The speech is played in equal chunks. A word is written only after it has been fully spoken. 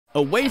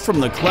Away from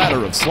the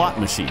clatter of slot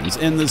machines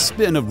and the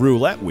spin of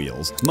roulette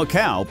wheels,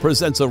 Macau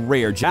presents a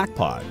rare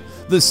jackpot,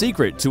 the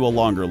secret to a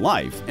longer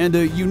life and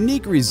a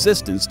unique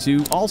resistance to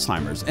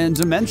Alzheimer's and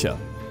dementia.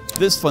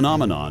 This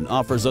phenomenon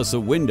offers us a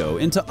window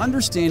into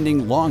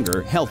understanding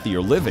longer,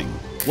 healthier living.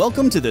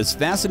 Welcome to this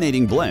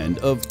fascinating blend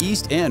of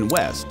East and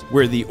West,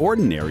 where the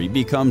ordinary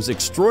becomes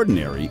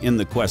extraordinary in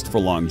the quest for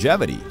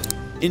longevity.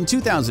 In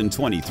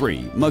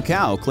 2023,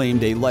 Macau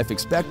claimed a life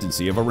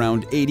expectancy of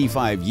around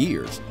 85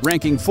 years,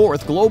 ranking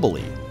 4th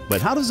globally.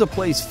 But how does a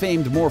place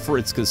famed more for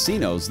its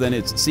casinos than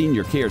its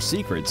senior care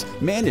secrets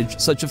manage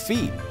such a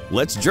feat?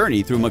 Let's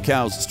journey through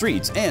Macau's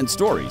streets and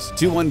stories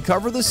to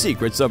uncover the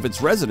secrets of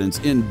its residents'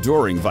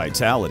 enduring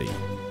vitality.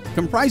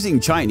 Comprising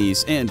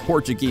Chinese and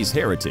Portuguese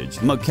heritage,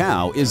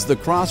 Macau is the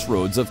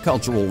crossroads of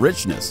cultural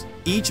richness,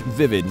 each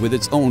vivid with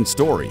its own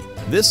story.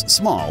 This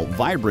small,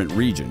 vibrant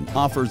region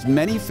offers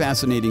many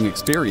fascinating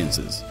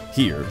experiences.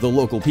 Here, the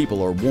local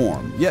people are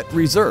warm, yet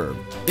reserved.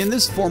 In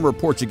this former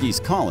Portuguese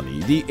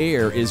colony, the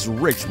air is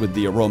rich with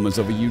the aromas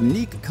of a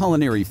unique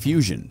culinary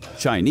fusion: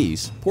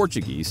 Chinese,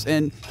 Portuguese,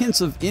 and hints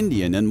of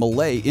Indian and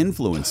Malay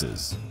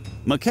influences.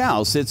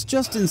 Macau sits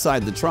just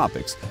inside the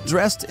tropics,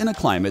 dressed in a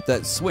climate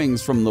that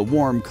swings from the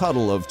warm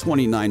cuddle of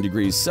 29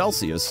 degrees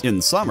Celsius in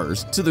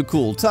summers to the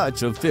cool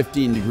touch of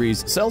 15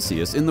 degrees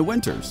Celsius in the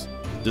winters.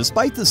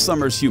 Despite the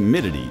summer's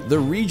humidity, the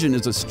region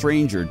is a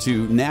stranger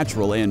to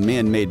natural and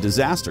man-made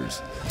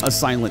disasters, a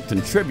silent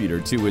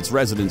contributor to its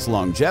residents'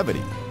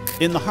 longevity.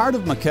 In the heart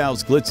of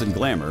Macau's glitz and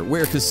glamour,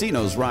 where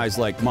casinos rise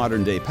like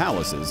modern-day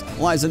palaces,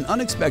 lies an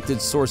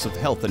unexpected source of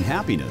health and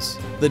happiness.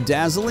 The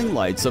dazzling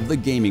lights of the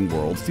gaming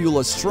world fuel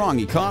a strong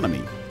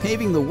economy,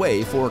 paving the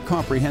way for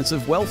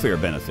comprehensive welfare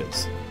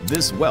benefits.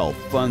 This wealth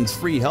funds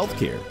free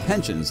healthcare,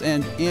 pensions,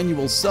 and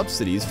annual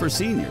subsidies for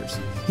seniors,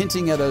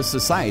 hinting at a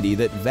society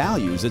that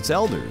values its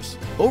elders.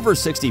 Over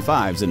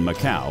 65s in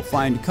Macau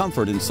find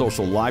comfort in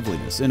social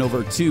liveliness in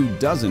over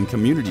 24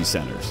 community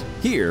centers.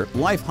 Here,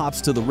 life hops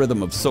to the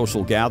rhythm of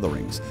social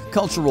gatherings,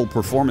 cultural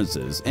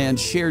performances, and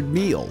shared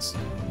meals.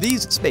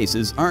 These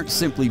spaces aren't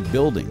simply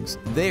buildings,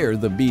 they're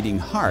the beating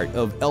heart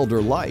of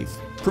elder life,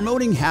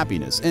 promoting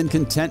happiness and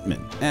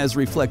contentment, as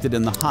reflected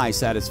in the high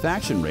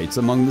satisfaction rates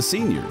among the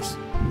seniors.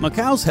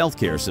 Macau's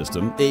healthcare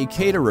system, a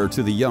caterer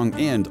to the young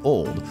and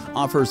old,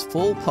 offers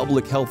full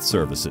public health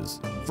services.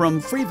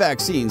 From free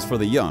vaccines for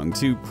the young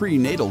to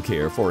prenatal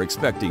care for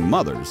expecting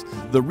mothers,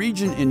 the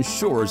region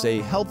ensures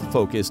a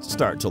health-focused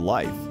start to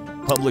life.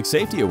 Public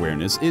safety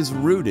awareness is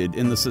rooted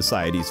in the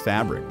society's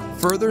fabric,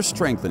 further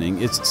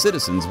strengthening its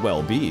citizens'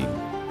 well-being.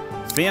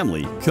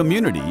 Family,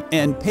 community,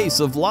 and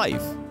pace of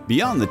life.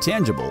 Beyond the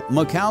tangible,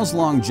 Macau's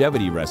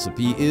longevity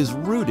recipe is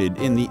rooted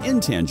in the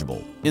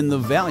intangible, in the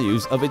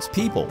values of its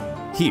people.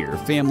 Here,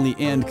 family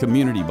and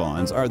community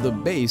bonds are the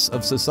base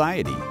of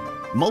society.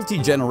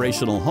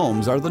 Multi-generational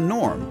homes are the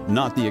norm,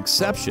 not the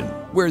exception,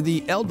 where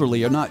the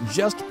elderly are not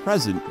just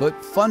present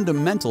but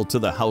fundamental to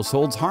the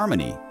household's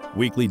harmony.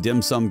 Weekly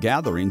dim sum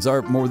gatherings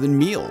are more than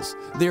meals.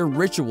 They're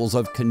rituals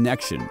of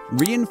connection,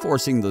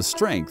 reinforcing the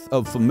strength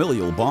of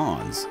familial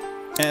bonds.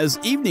 As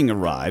evening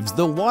arrives,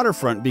 the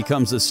waterfront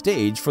becomes a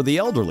stage for the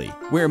elderly,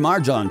 where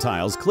mahjong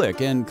tiles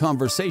click and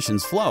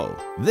conversations flow.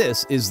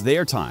 This is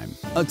their time,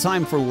 a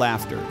time for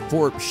laughter,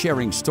 for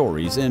sharing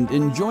stories and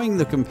enjoying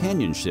the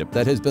companionship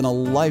that has been a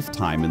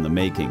lifetime in the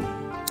making.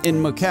 In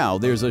Macau,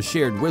 there's a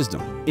shared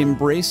wisdom: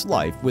 embrace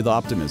life with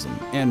optimism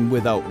and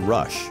without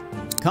rush.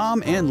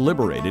 Calm and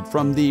liberated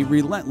from the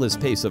relentless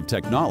pace of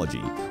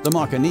technology, the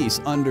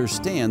Macanese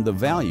understand the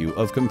value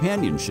of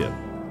companionship.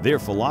 Their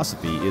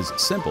philosophy is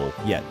simple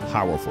yet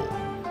powerful.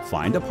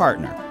 Find a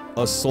partner,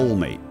 a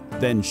soulmate,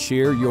 then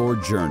share your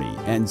journey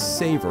and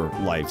savor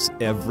life's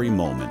every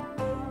moment.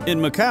 In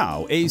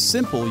Macau, a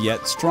simple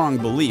yet strong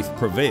belief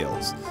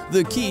prevails.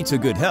 The key to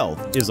good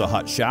health is a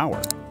hot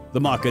shower. The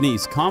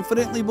Macanese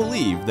confidently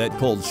believe that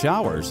cold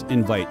showers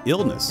invite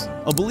illness,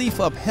 a belief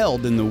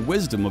upheld in the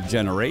wisdom of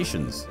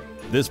generations.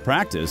 This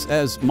practice,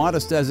 as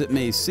modest as it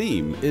may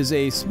seem, is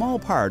a small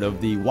part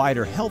of the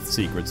wider health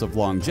secrets of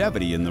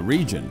longevity in the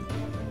region.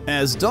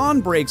 As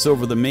dawn breaks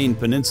over the main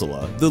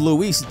peninsula, the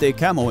Luis de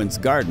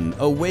Camões garden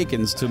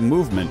awakens to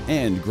movement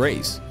and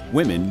grace.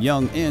 Women,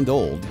 young and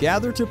old,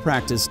 gather to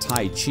practice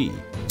Tai Chi,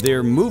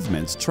 their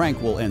movements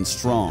tranquil and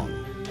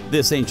strong.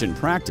 This ancient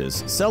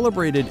practice,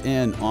 celebrated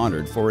and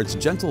honored for its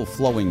gentle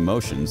flowing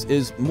motions,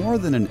 is more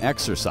than an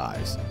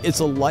exercise. It's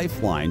a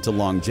lifeline to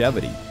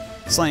longevity.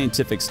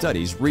 Scientific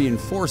studies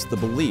reinforce the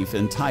belief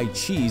in Tai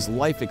Chi's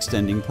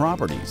life-extending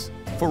properties.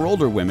 For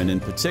older women in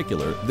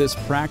particular, this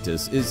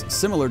practice is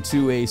similar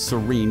to a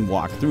serene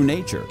walk through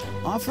nature,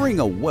 offering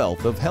a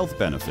wealth of health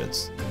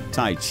benefits.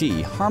 Tai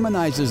Chi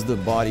harmonizes the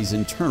body's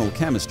internal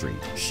chemistry,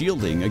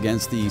 shielding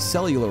against the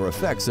cellular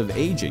effects of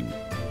aging.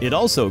 It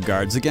also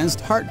guards against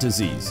heart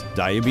disease,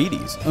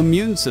 diabetes,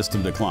 immune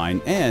system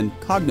decline, and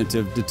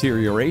cognitive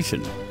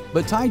deterioration.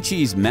 But Tai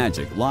Chi's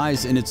magic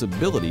lies in its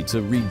ability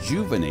to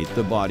rejuvenate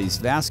the body's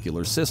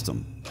vascular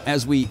system.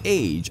 As we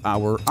age,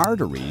 our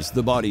arteries,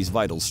 the body's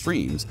vital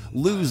streams,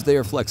 lose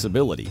their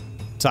flexibility.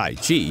 Tai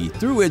Chi,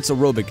 through its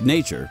aerobic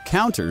nature,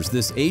 counters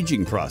this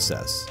aging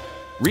process.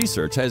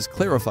 Research has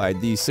clarified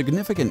the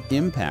significant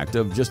impact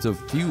of just a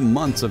few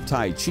months of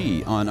Tai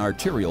Chi on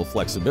arterial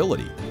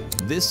flexibility.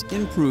 This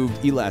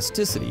improved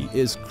elasticity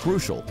is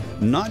crucial,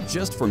 not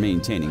just for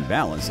maintaining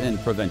balance and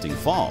preventing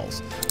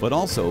falls, but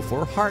also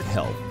for heart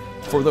health.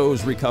 For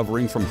those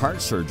recovering from heart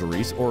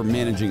surgeries or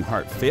managing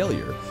heart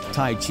failure,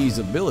 Tai Chi's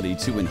ability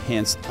to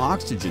enhance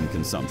oxygen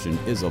consumption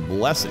is a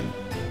blessing,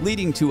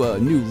 leading to a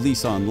new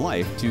lease on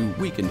life to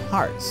weakened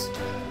hearts.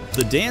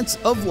 The dance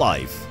of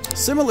life.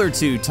 Similar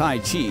to Tai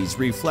Chi's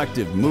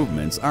reflective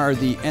movements are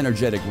the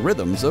energetic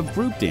rhythms of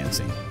group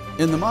dancing.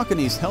 In the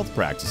Macanese health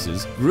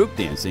practices, group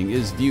dancing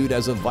is viewed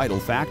as a vital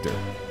factor.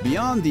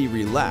 Beyond the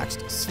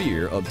relaxed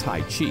sphere of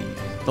Tai Chi,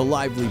 the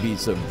lively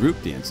beats of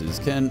group dances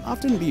can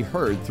often be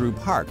heard through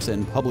parks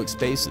and public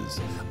spaces,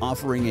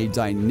 offering a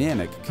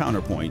dynamic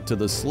counterpoint to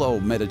the slow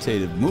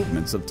meditative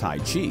movements of Tai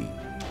Chi.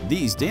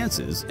 These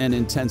dances, an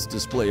intense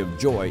display of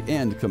joy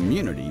and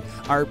community,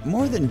 are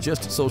more than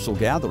just social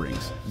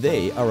gatherings.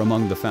 They are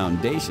among the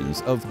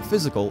foundations of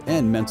physical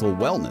and mental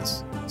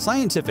wellness.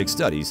 Scientific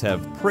studies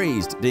have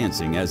praised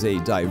dancing as a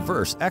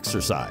diverse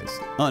exercise,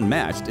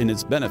 unmatched in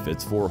its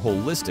benefits for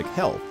holistic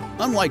health.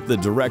 Unlike the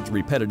direct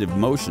repetitive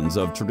motions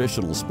of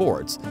traditional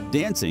sports,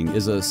 dancing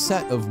is a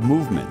set of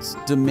movements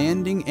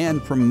demanding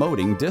and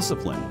promoting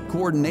discipline,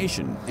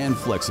 coordination, and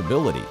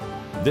flexibility.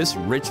 This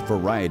rich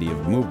variety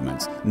of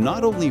movements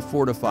not only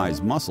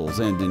fortifies muscles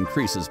and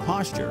increases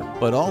posture,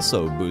 but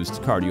also boosts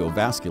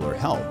cardiovascular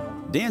health.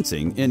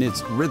 Dancing, in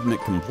its rhythmic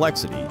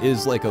complexity,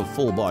 is like a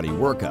full-body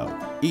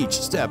workout, each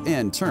step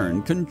and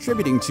turn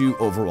contributing to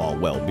overall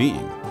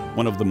well-being.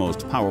 One of the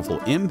most powerful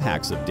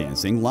impacts of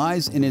dancing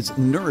lies in its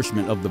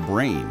nourishment of the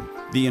brain.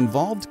 The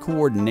involved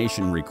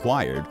coordination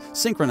required,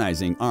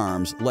 synchronizing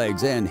arms,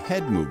 legs, and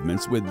head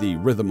movements with the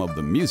rhythm of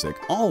the music,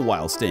 all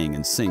while staying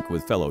in sync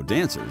with fellow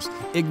dancers,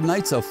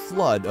 ignites a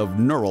flood of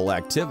neural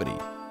activity.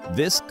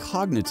 This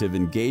cognitive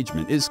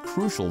engagement is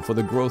crucial for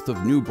the growth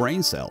of new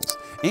brain cells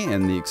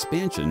and the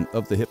expansion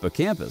of the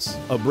hippocampus,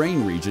 a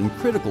brain region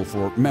critical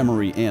for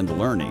memory and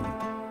learning.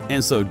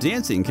 And so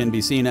dancing can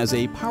be seen as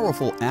a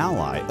powerful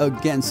ally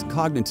against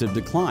cognitive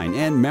decline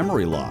and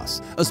memory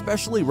loss,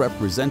 especially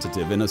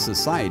representative in a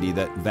society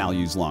that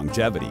values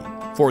longevity.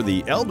 For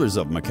the elders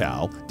of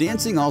Macau,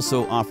 dancing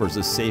also offers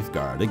a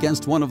safeguard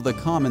against one of the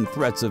common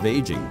threats of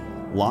aging: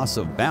 loss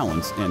of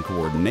balance and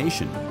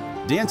coordination.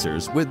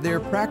 Dancers, with their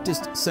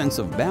practiced sense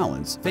of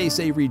balance, face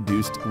a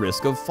reduced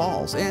risk of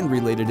falls and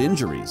related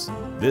injuries.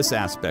 This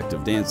aspect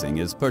of dancing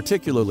is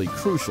particularly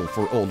crucial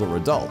for older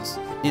adults,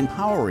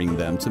 empowering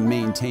them to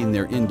maintain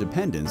their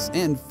independence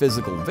and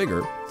physical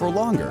vigor for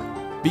longer.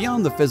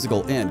 Beyond the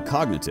physical and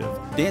cognitive,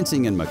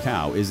 dancing in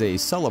Macau is a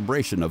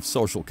celebration of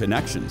social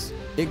connections.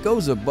 It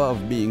goes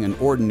above being an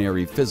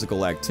ordinary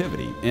physical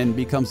activity and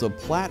becomes a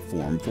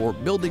platform for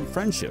building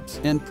friendships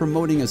and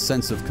promoting a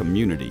sense of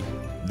community.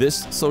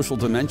 This social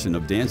dimension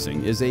of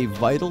dancing is a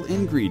vital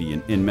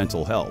ingredient in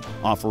mental health,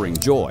 offering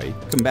joy,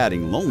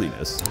 combating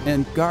loneliness,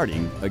 and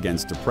guarding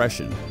against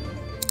depression.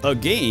 A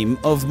game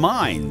of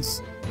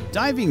minds.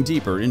 Diving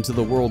deeper into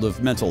the world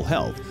of mental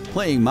health,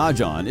 playing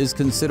Mahjong is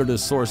considered a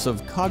source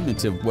of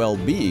cognitive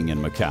well-being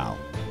in Macau.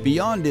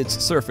 Beyond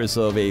its surface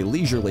of a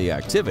leisurely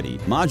activity,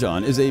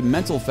 Mahjong is a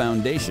mental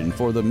foundation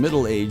for the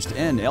middle-aged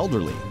and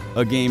elderly,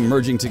 a game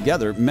merging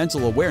together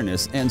mental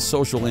awareness and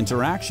social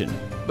interaction.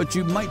 But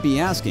you might be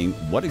asking,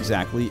 what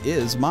exactly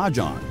is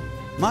Mahjong?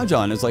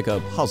 Mahjong is like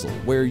a puzzle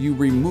where you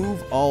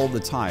remove all the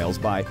tiles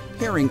by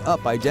pairing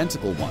up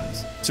identical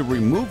ones. To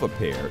remove a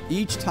pair,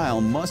 each tile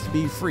must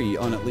be free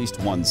on at least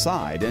one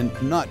side and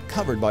not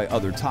covered by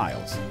other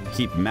tiles.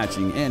 Keep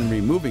matching and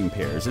removing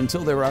pairs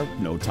until there are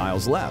no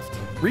tiles left.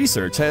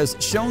 Research has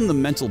shown the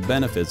mental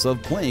benefits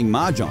of playing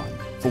Mahjong.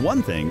 For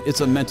one thing,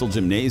 it's a mental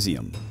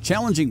gymnasium,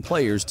 challenging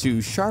players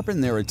to sharpen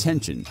their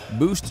attention,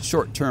 boost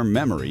short-term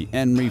memory,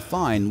 and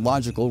refine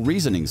logical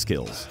reasoning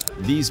skills.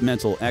 These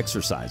mental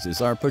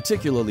exercises are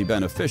particularly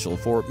beneficial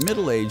for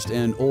middle-aged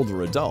and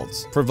older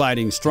adults,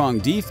 providing strong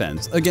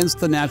defense against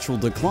the natural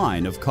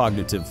decline of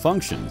cognitive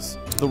functions.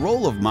 The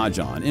role of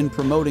Mahjong in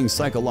promoting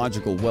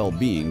psychological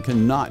well-being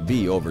cannot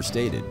be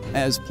overstated.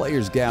 As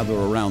players gather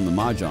around the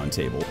Mahjong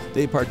table,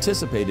 they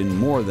participate in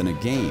more than a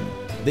game.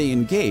 They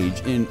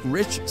engage in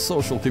rich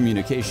social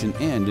communication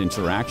and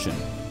interaction.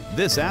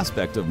 This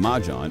aspect of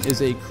Mahjong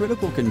is a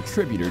critical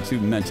contributor to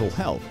mental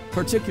health,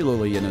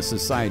 particularly in a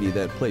society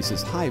that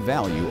places high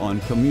value on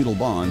communal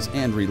bonds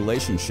and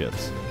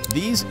relationships.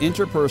 These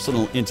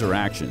interpersonal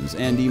interactions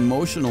and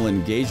emotional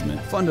engagement,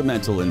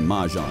 fundamental in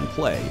Mahjong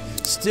play,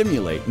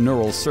 stimulate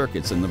neural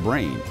circuits in the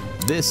brain.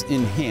 This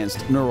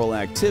enhanced neural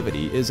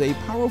activity is a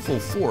powerful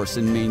force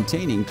in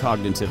maintaining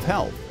cognitive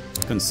health.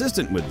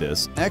 Consistent with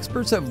this,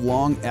 experts have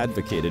long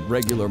advocated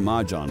regular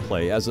Mahjong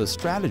play as a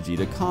strategy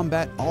to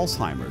combat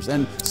Alzheimer's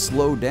and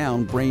slow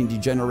down brain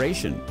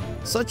degeneration.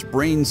 Such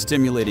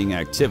brain-stimulating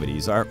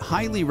activities are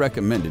highly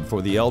recommended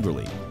for the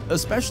elderly,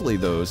 especially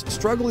those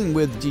struggling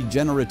with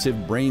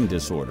degenerative brain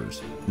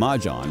disorders.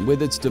 Mahjong,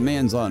 with its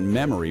demands on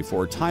memory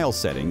for tile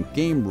setting,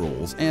 game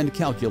rules, and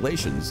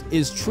calculations,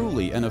 is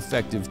truly an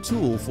effective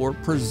tool for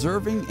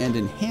preserving and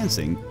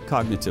enhancing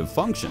cognitive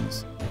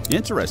functions.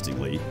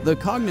 Interestingly, the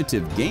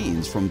cognitive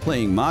gains from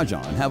playing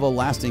Mahjong have a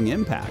lasting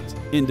impact.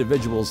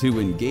 Individuals who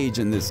engage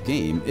in this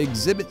game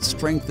exhibit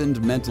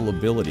strengthened mental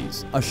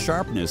abilities, a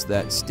sharpness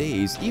that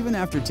stays even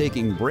after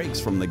taking breaks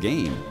from the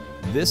game.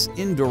 This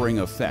enduring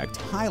effect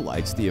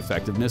highlights the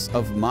effectiveness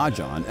of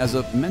Mahjong as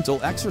a mental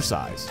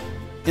exercise.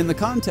 In the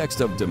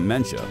context of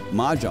dementia,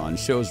 Mahjong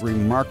shows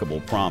remarkable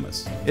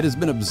promise. It has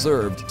been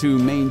observed to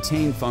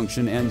maintain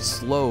function and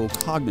slow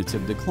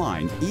cognitive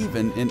decline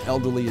even in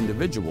elderly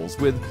individuals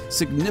with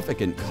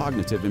significant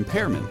cognitive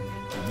impairment.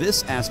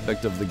 This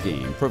aspect of the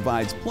game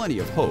provides plenty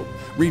of hope,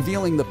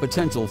 revealing the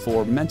potential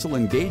for mental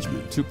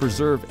engagement to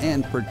preserve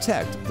and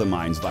protect the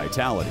mind's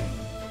vitality.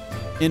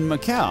 In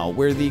Macau,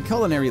 where the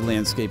culinary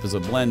landscape is a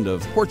blend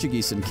of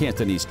Portuguese and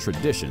Cantonese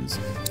traditions,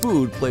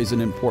 food plays an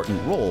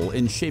important role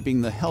in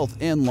shaping the health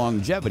and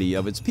longevity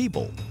of its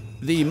people.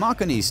 The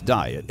Macanese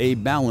diet, a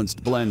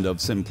balanced blend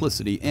of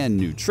simplicity and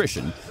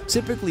nutrition,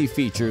 typically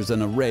features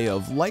an array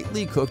of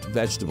lightly cooked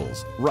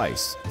vegetables,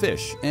 rice,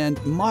 fish,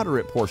 and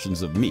moderate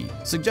portions of meat,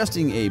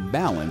 suggesting a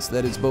balance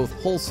that is both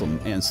wholesome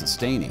and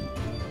sustaining.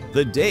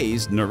 The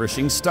day's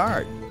nourishing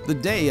start. The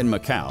day in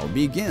Macau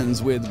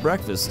begins with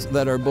breakfasts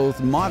that are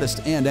both modest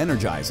and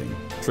energizing.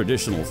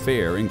 Traditional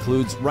fare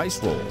includes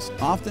rice rolls,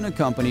 often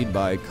accompanied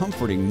by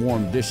comforting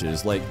warm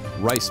dishes like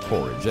rice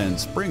porridge and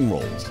spring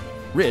rolls,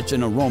 rich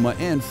in aroma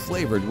and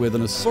flavored with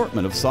an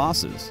assortment of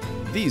sauces.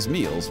 These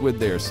meals, with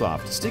their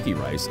soft, sticky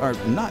rice, are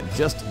not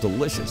just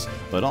delicious,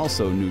 but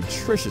also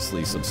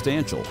nutritiously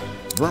substantial.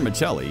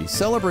 Vermicelli,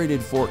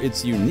 celebrated for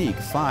its unique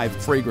 5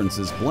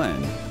 fragrances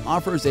blend,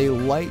 offers a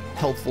light,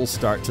 healthful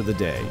start to the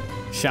day.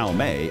 Chow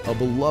mein, a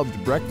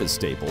beloved breakfast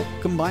staple,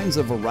 combines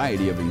a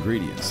variety of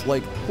ingredients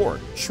like pork,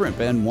 shrimp,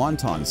 and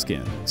wonton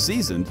skin,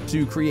 seasoned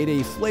to create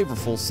a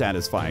flavorful,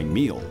 satisfying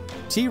meal.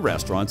 Tea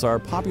restaurants are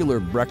popular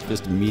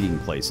breakfast meeting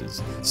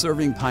places,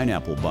 serving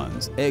pineapple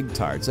buns, egg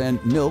tarts,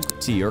 and milk,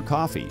 tea, or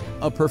coffee,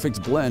 a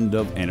perfect blend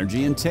of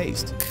energy and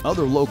taste.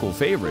 Other local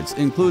favorites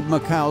include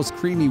Macau's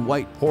creamy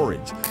white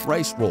porridge,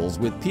 rice rolls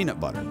with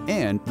peanut butter,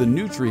 and the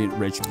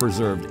nutrient-rich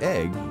preserved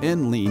egg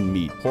and lean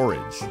meat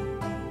porridge.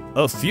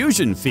 A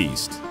fusion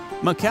feast.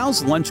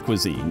 Macau's lunch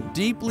cuisine,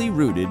 deeply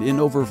rooted in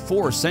over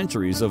 4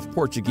 centuries of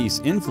Portuguese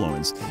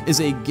influence,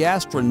 is a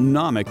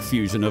gastronomic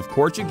fusion of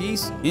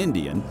Portuguese,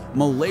 Indian,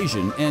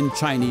 Malaysian, and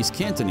Chinese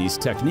Cantonese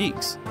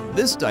techniques.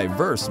 This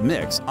diverse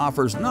mix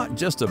offers not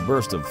just a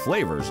burst of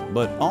flavors,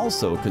 but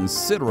also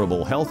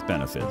considerable health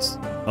benefits.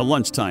 A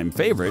lunchtime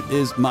favorite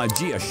is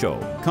magia show,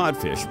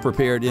 codfish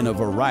prepared in a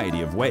variety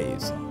of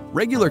ways.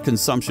 Regular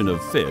consumption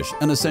of fish,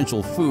 an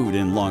essential food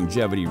in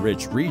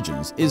longevity-rich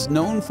regions, is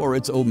known for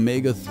its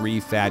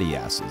omega-3 fatty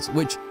acids,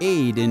 which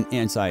aid in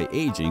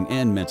anti-aging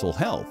and mental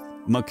health.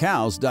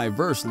 Macau's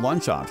diverse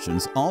lunch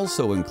options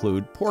also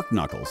include pork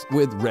knuckles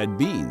with red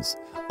beans,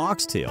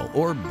 oxtail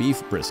or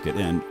beef brisket,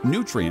 and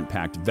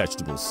nutrient-packed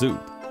vegetable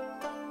soup.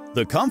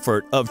 The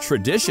comfort of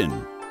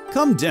tradition.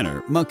 Come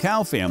dinner,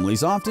 Macau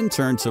families often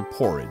turn to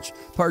porridge,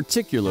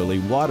 particularly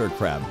water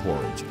crab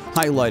porridge,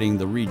 highlighting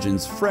the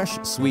region's fresh,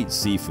 sweet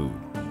seafood.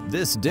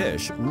 This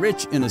dish,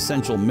 rich in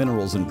essential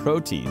minerals and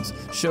proteins,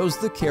 shows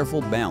the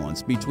careful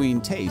balance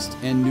between taste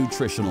and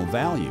nutritional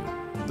value.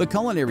 The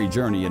culinary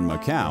journey in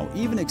Macau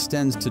even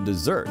extends to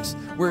desserts,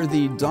 where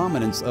the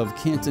dominance of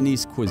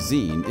Cantonese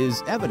cuisine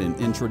is evident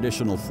in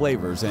traditional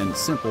flavors and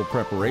simple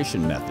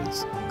preparation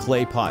methods.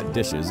 Clay pot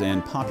dishes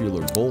and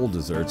popular bowl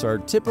desserts are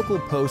typical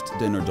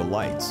post-dinner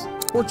delights.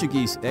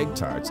 Portuguese egg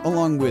tarts,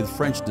 along with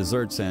French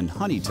desserts and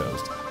honey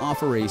toast,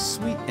 offer a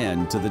sweet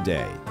end to the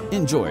day,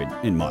 enjoyed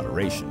in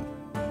moderation.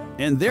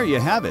 And there you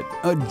have it,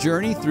 a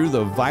journey through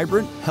the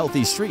vibrant,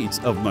 healthy streets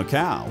of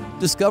Macau,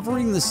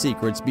 discovering the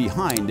secrets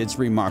behind its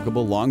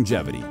remarkable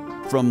longevity.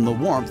 From the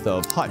warmth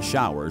of hot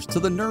showers to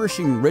the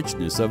nourishing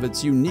richness of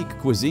its unique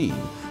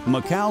cuisine,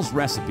 Macau's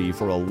recipe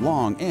for a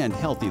long and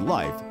healthy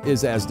life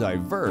is as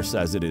diverse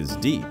as it is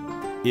deep.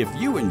 If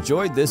you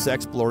enjoyed this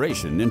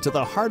exploration into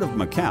the heart of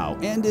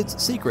Macau and its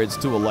secrets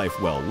to a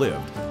life well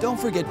lived, don't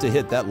forget to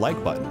hit that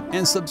like button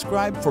and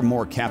subscribe for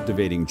more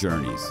captivating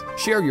journeys.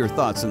 Share your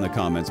thoughts in the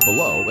comments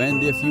below,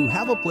 and if you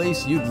have a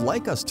place you'd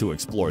like us to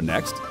explore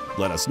next,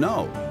 let us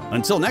know.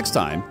 Until next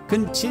time,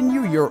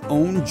 continue your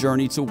own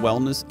journey to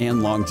wellness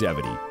and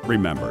longevity.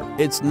 Remember,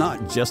 it's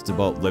not just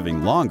about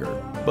living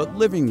longer, but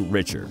living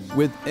richer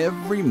with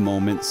every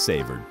moment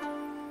savored.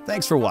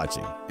 Thanks for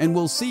watching, and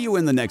we'll see you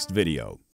in the next video.